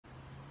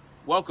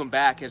Welcome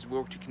back as we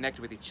work to connect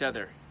with each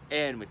other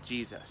and with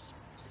Jesus.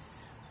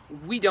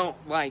 We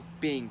don't like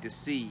being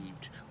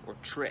deceived or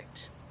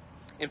tricked.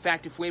 In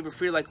fact, if we ever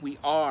feel like we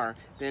are,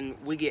 then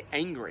we get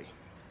angry.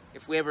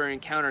 If we ever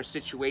encounter a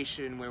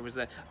situation where it was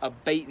a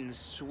bait and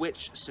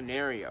switch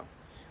scenario,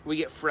 we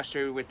get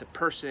frustrated with the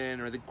person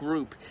or the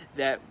group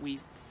that we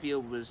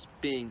feel was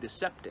being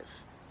deceptive.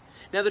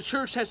 Now, the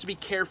church has to be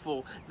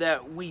careful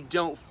that we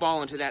don't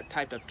fall into that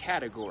type of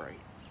category.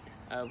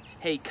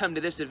 Hey, come to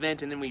this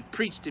event and then we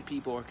preach to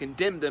people or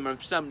condemn them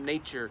of some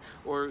nature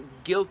or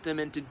guilt them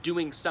into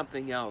doing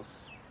something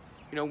else.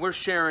 You know, we're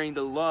sharing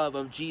the love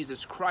of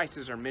Jesus Christ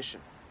as our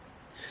mission.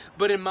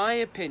 But in my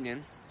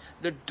opinion,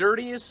 the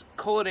dirtiest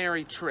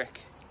culinary trick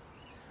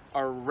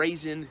are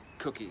raisin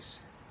cookies.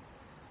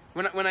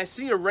 When I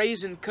see a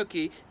raisin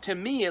cookie, to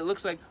me it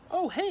looks like,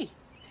 oh hey,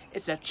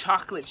 it's a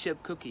chocolate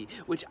chip cookie,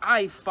 which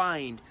I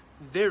find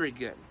very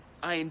good.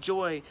 I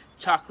enjoy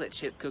chocolate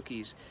chip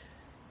cookies.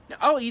 Now,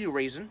 I'll eat a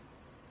raisin.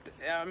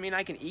 I mean,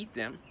 I can eat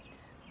them,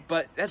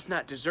 but that's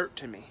not dessert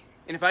to me.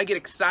 And if I get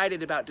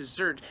excited about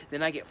dessert,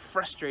 then I get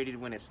frustrated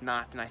when it's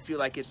not, and I feel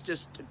like it's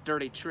just a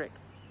dirty trick.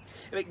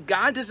 I mean,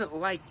 God doesn't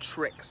like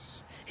tricks.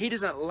 He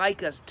doesn't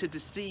like us to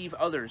deceive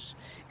others.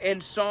 In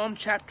Psalm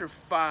chapter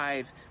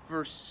 5,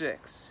 verse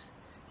 6,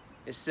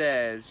 it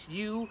says,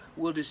 "You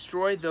will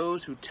destroy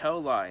those who tell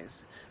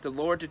lies. The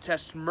Lord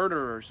detests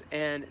murderers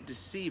and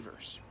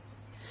deceivers."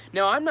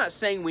 Now, I'm not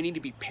saying we need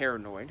to be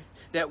paranoid,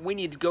 that we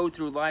need to go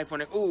through life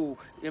wondering, oh,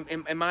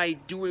 am I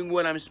doing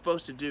what I'm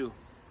supposed to do?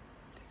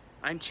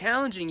 I'm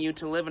challenging you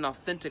to live an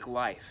authentic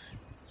life.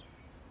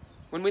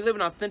 When we live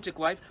an authentic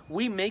life,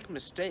 we make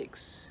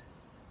mistakes.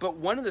 But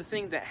one of the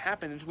things that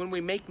happens when we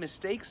make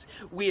mistakes,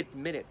 we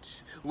admit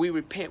it. We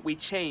repent, we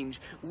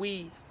change,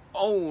 we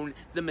own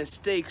the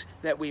mistakes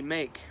that we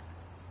make.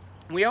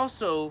 We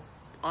also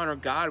honor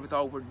God with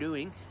all we're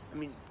doing. I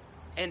mean,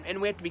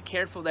 and we have to be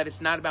careful that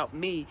it's not about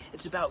me,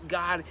 it's about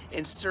God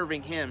and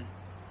serving Him.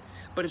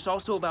 But it's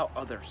also about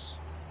others.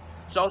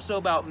 It's also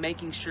about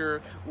making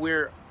sure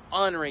we're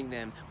honoring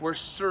them, we're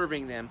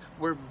serving them,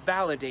 we're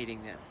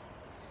validating them.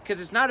 Because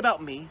it's not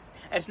about me,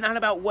 it's not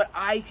about what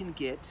I can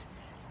get,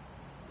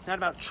 it's not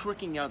about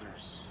tricking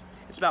others.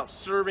 It's about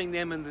serving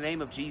them in the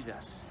name of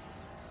Jesus.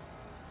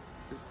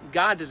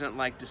 God doesn't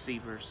like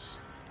deceivers,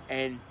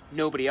 and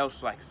nobody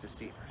else likes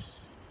deceivers.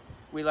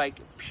 We like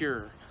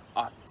pure,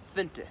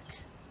 authentic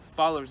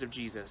followers of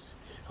Jesus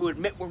who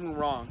admit when we're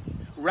wrong,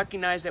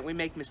 recognize that we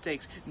make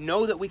mistakes,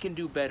 know that we can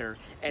do better,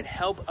 and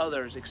help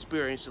others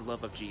experience the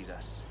love of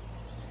Jesus.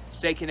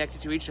 Stay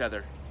connected to each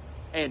other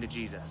and to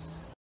Jesus.